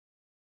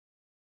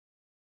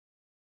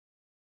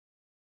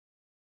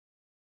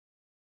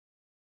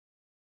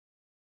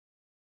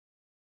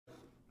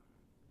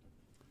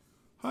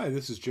Hi,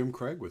 this is Jim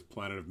Craig with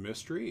Planet of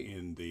Mystery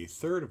in the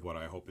third of what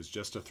I hope is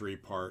just a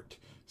three-part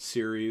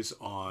series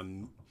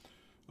on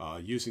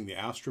using the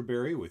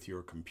Astroberry with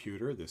your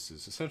computer. This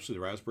is essentially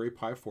the Raspberry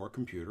Pi 4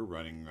 computer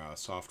running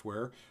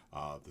software.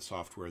 The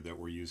software that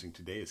we're using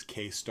today is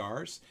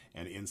K-Stars,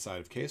 and inside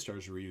of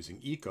K-Stars we're using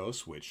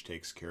ECOS, which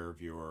takes care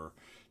of your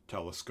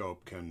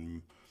telescope,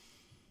 can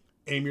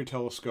aim your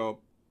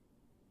telescope,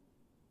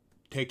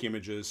 take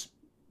images,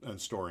 and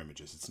store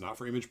images. It's not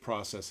for image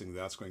processing.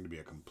 That's going to be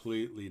a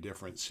completely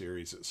different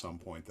series at some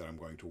point that I'm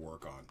going to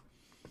work on.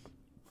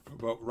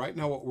 But right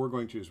now what we're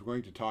going to do is we're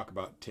going to talk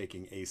about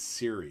taking a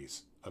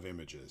series of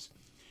images.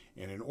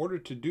 And in order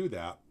to do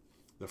that,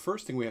 the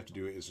first thing we have to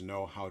do is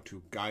know how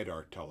to guide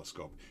our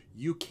telescope.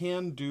 You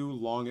can do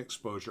long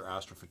exposure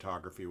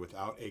astrophotography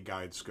without a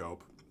guide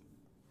scope,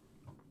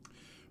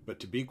 but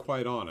to be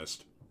quite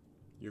honest,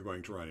 you're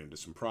going to run into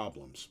some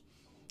problems.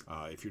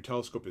 If your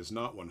telescope is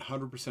not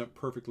 100%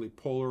 perfectly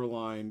polar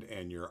aligned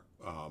and your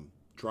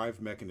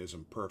drive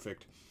mechanism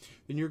perfect,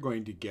 then you're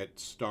going to get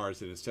stars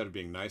that instead of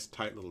being nice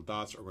tight little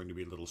dots are going to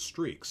be little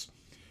streaks.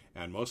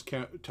 And most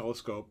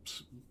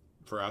telescopes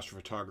for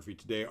astrophotography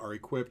today are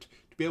equipped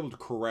to be able to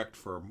correct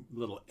for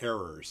little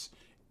errors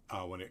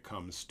when it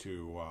comes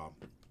to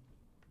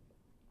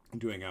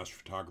doing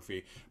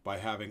astrophotography by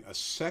having a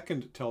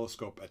second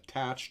telescope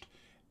attached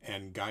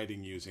and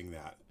guiding using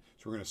that.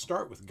 So we're going to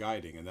start with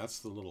guiding, and that's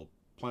the little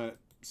planet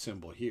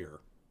symbol here.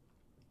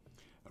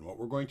 And what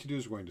we're going to do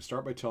is we're going to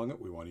start by telling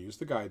it we want to use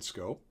the guide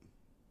scope.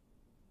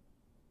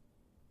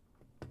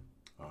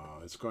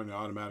 It's going to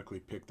automatically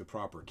pick the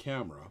proper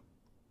camera.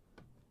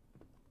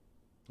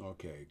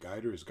 Okay,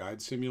 guider is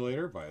guide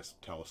simulator via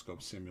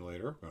telescope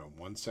simulator.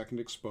 1 second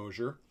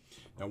exposure.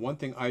 Now one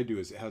thing I do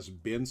is it has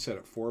bin set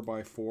at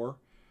 4x4.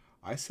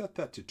 I set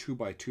that to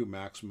 2x2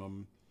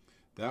 maximum.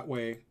 That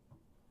way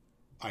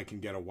I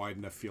can get a wide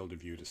enough field of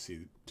view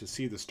to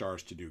see the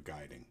stars to do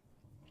guiding.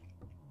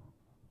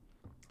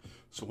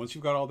 So once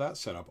you've got all that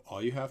set up,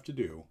 all you have to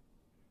do,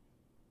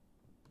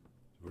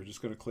 we're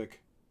just going to click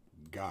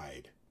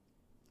guide.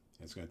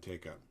 It's going to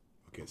take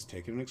it's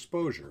taking an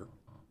exposure,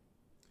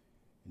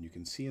 and you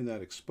can see in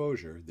that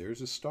exposure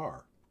there's a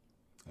star,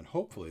 and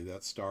hopefully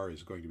that star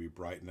is going to be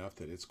bright enough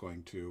that it's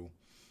going to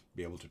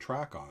be able to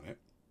track on it.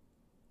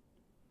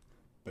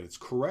 But it's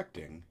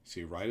correcting.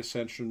 See, right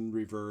ascension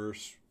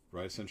reverse,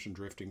 right ascension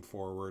drifting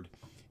forward.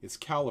 It's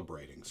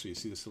calibrating. So you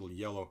see this little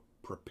yellow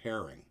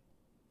preparing.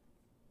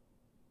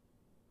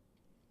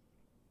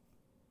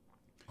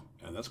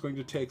 And that's going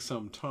to take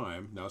some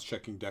time. Now it's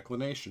checking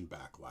declination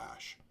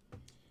backlash.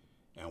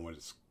 And when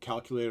it's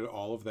calculated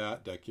all of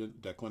that,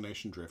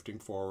 declination drifting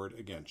forward,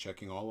 again,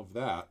 checking all of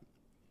that,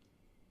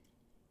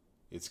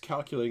 it's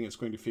calculating, it's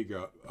going to figure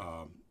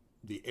out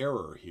the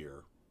error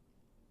here.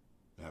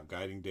 Have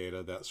guiding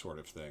data, that sort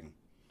of thing.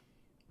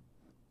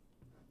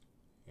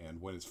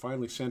 And when it's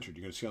finally centered,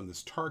 you're going to see on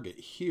this target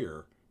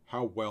here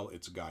how well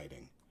it's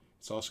guiding.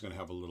 It's also going to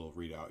have a little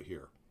readout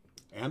here.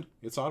 And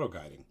it's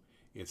auto-guiding.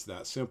 It's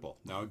that simple.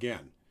 Now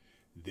again,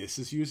 this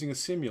is using a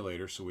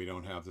simulator, so we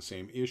don't have the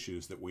same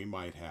issues that we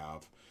might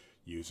have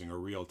using a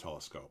real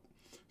telescope.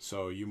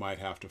 So you might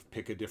have to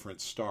pick a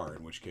different star,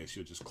 in which case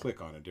you'll just click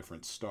on a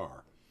different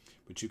star.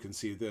 But you can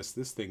see this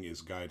thing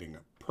is guiding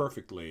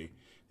perfectly.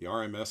 The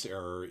RMS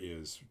error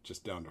is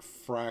just down to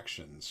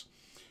fractions.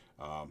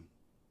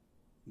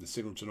 The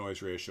signal to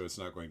noise ratio it's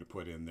not going to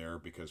put in there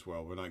because,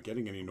 well, we're not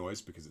getting any noise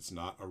because it's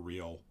not a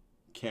real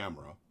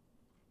camera.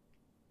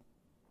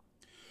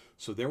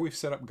 So there we've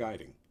set up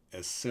guiding,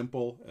 as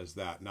simple as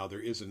that. Now there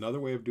is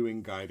another way of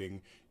doing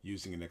guiding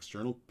using an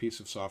external piece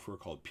of software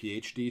called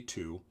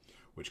PhD2,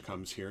 which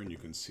comes here, and you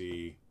can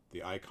see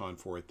the icon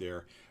for it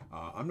there.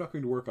 I'm not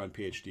going to work on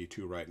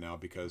PhD2 right now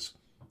because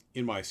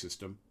in my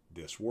system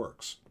this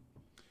works.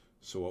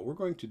 So what we're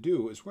going to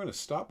do is we're going to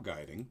stop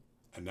guiding,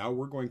 and now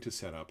we're going to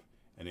set up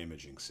an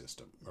imaging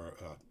system, or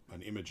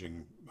an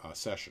imaging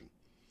session.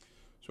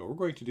 So what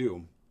we're going to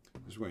do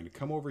is we're going to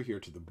come over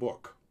here to the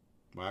book.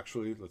 Well,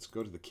 actually, let's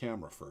go to the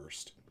camera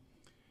first.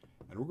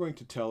 And we're going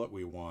to tell it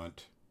we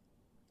want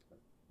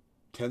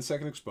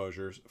 10-second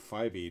exposures,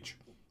 5 each.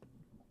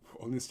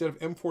 Only instead of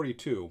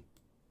M42,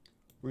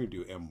 we're going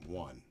to do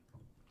M1.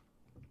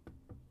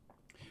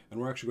 And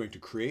we're actually going to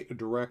create a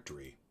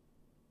directory.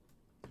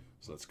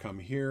 So let's come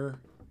here.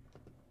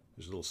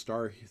 There's a little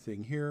star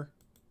thing here.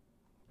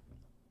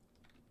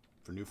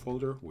 For new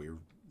folder, we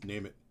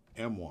name it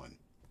M1.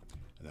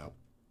 And now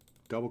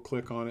double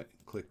click on it,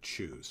 click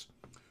choose.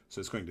 So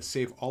it's going to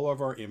save all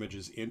of our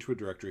images into a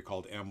directory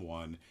called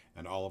M1,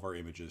 and all of our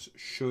images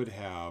should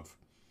have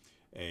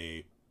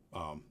a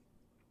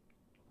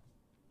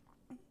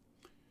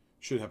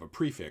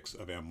prefix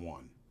of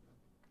M1.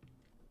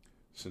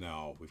 So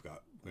now we're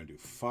going to do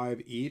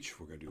 5 each.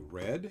 We're going to do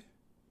red,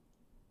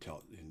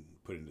 put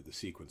it into the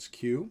sequence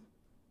Q,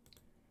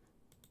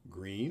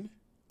 green,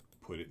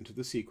 put it into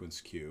the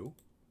sequence Q,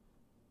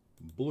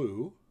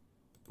 blue,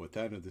 put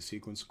that into the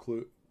sequence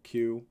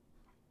Q,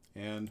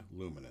 and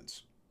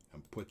luminance,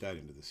 and put that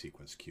into the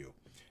sequence Q.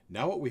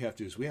 Now what we have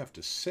to do is we have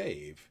to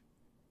save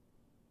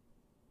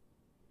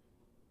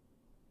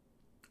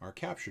our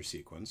capture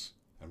sequence,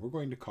 and we're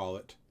going to call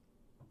it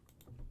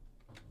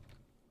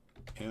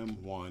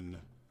M1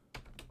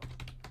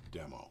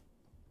 demo.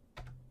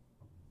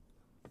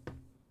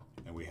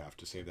 And we have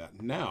to save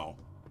that. Now,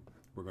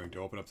 we're going to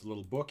open up the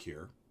little book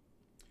here.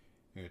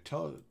 I'm going to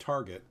tell it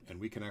target, and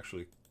we can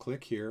actually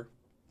click here,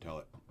 tell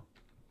it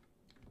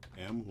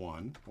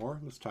M1, or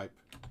let's type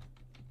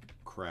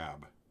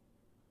crab.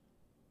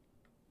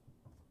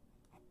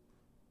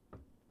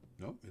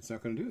 Nope, it's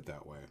not going to do it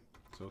that way.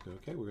 So,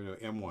 okay, we're going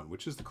to M1,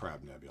 which is the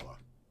Crab Nebula.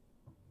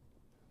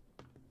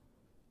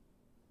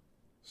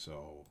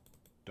 So,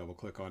 double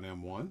click on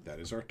M1. That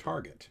is our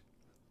target.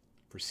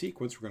 For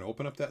sequence, we're going to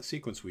open up that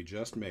sequence we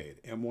just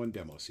made, M1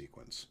 demo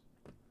sequence.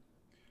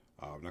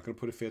 I'm not going to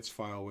put a FITS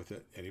file with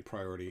it, any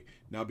priority.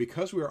 Now,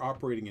 because we are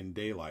operating in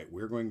daylight,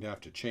 we're going to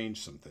have to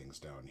change some things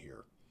down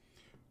here.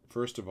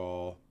 First of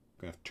all,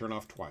 we're going to have to turn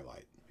off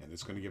twilight, and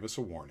it's going to give us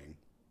a warning.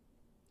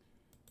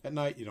 At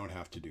night, you don't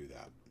have to do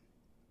that.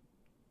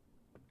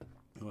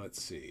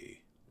 Let's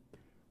see.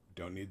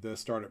 Don't need the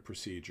startup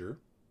procedure.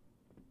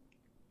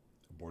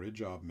 Aborted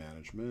job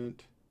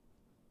management.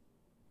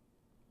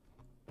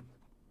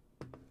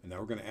 And now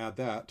we're going to add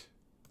that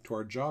to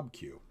our job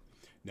queue.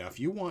 Now, if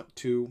you want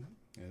to,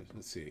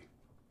 let's see,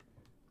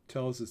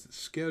 tells us it's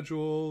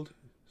scheduled.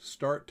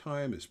 Start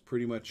time is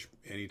pretty much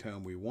any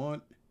time we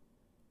want.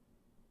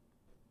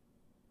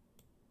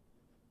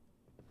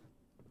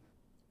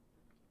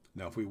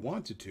 Now, if we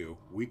wanted to,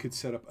 we could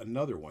set up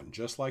another one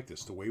just like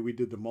this. The way we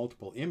did the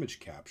multiple image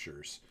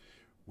captures,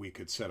 we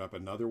could set up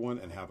another one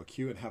and have a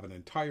queue and have an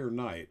entire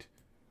night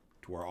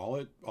to where all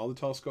the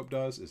telescope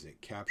does is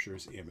it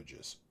captures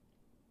images.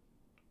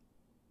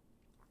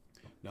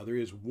 Now, there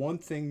is one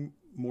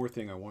more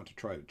thing I want to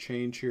try to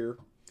change here,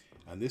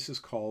 and this is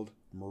called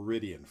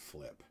meridian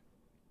flip.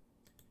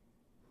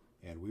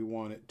 And we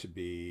want it to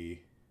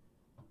be,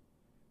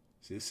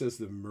 see, this says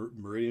the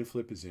meridian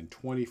flip is in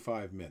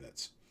 25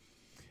 minutes.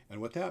 And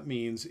what that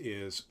means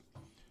is,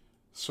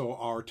 so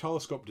our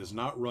telescope does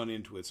not run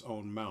into its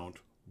own mount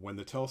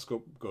when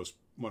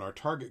when our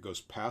target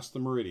goes past the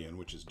meridian,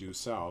 which is due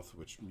south,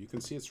 which you can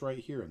see it's right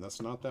here, and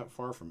that's not that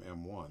far from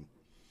M1.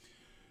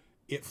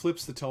 It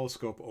flips the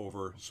telescope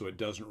over so it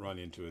doesn't run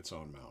into its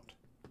own mount.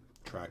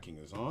 Tracking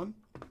is on.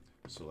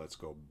 So let's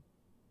go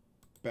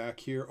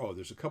back here. Oh,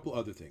 there's a couple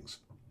other things.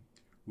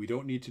 We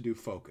don't need to do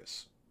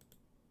focus.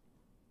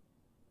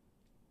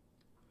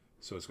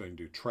 So it's going to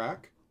do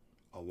track,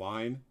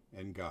 align,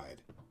 and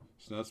guide.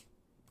 So let's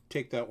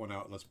take that one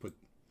out and let's put,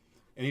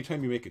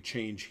 anytime you make a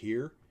change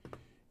here,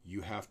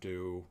 you have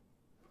to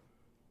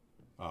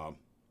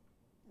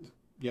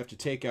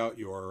take out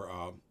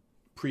your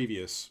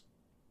previous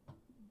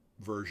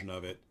version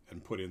of it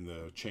and put in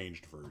the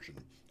changed version.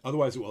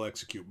 Otherwise, it will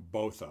execute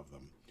both of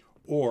them,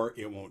 or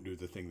it won't do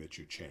the thing that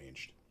you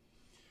changed.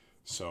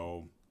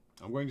 So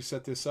I'm going to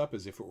set this up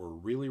as if it were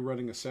really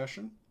running a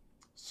session.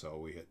 So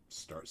we hit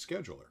Start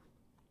Scheduler.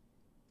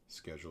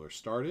 Scheduler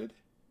started.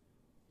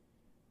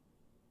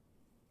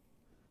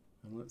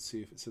 And let's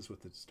see if it says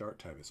what the start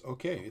time is.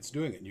 Okay, it's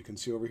doing it. And you can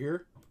see over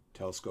here,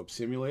 Telescope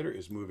Simulator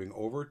is moving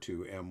over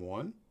to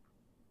M1.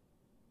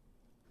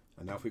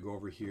 And now if we go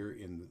over here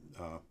I'm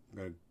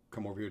going to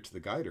come over here to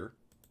the guider.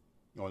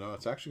 Oh no,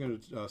 it's actually going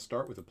to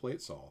start with a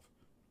plate solve,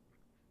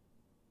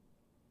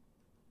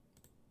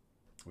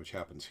 which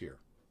happens here.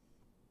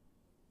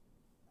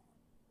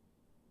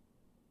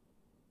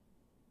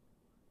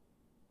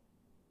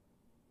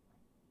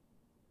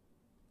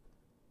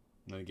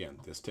 And again,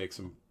 it's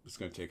going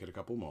to take it a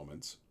couple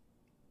moments.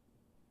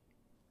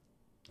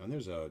 And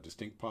there's a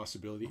distinct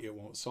possibility it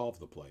won't solve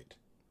the plate.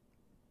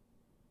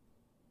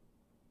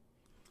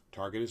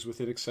 Target is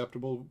within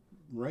acceptable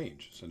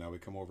range. So now we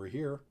come over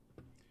here,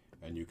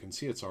 and you can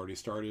see it's already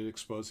started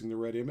exposing the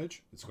red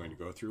image. It's going to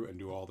go through and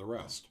do all the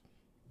rest.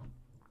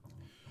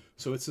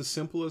 So it's as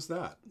simple as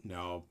that.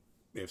 Now,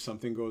 if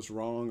something goes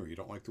wrong or you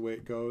don't like the way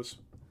it goes,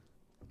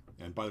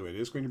 and by the way, it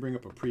is going to bring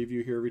up a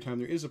preview here every time.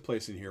 There is a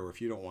place in here where if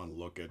you don't want to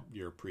look at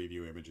your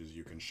preview images,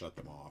 you can shut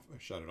it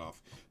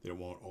off, that it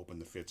won't open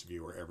the FITS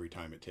viewer every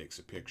time it takes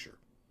a picture,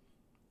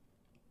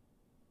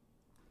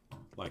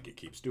 like it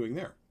keeps doing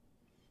there.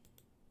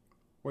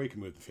 Or you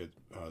can move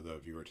the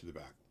viewer to the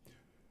back.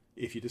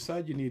 If you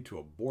decide you need to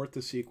abort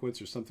the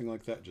sequence or something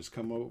like that, just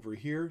come over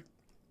here,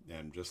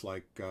 and just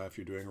like if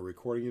you're doing a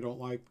recording you don't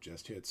like,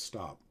 just hit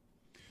stop.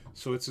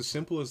 So it's as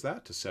simple as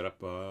that to set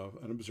up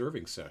an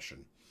observing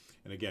session.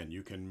 And again,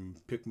 you can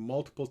pick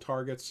multiple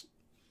targets,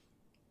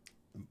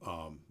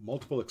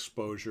 multiple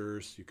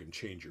exposures. You can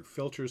change your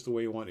filters the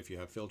way you want. If you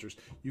have filters,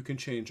 you can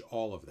change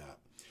all of that.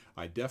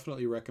 I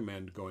definitely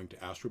recommend going to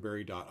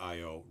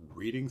astroberry.io,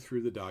 reading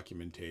through the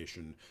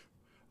documentation.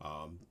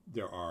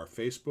 There are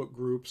Facebook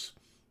groups.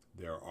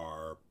 There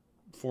are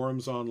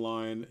forums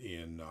online.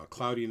 In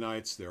cloudy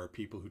nights, there are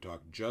people who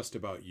talk just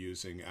about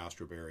using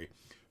Astroberry.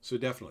 So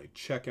definitely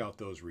check out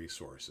those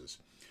resources.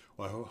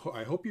 Well,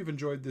 I hope you've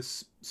enjoyed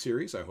this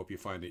series. I hope you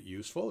find it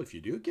useful. If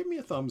you do, give me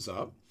a thumbs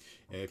up.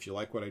 And if you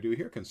like what I do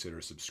here, consider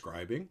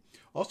subscribing.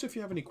 Also, if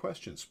you have any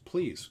questions,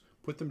 please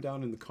put them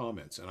down in the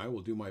comments, and I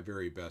will do my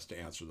very best to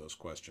answer those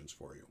questions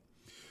for you.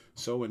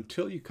 So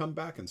until you come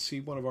back and see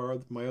one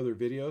of my other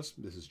videos,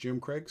 this is Jim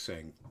Craig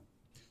saying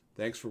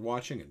thanks for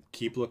watching and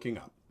keep looking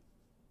up.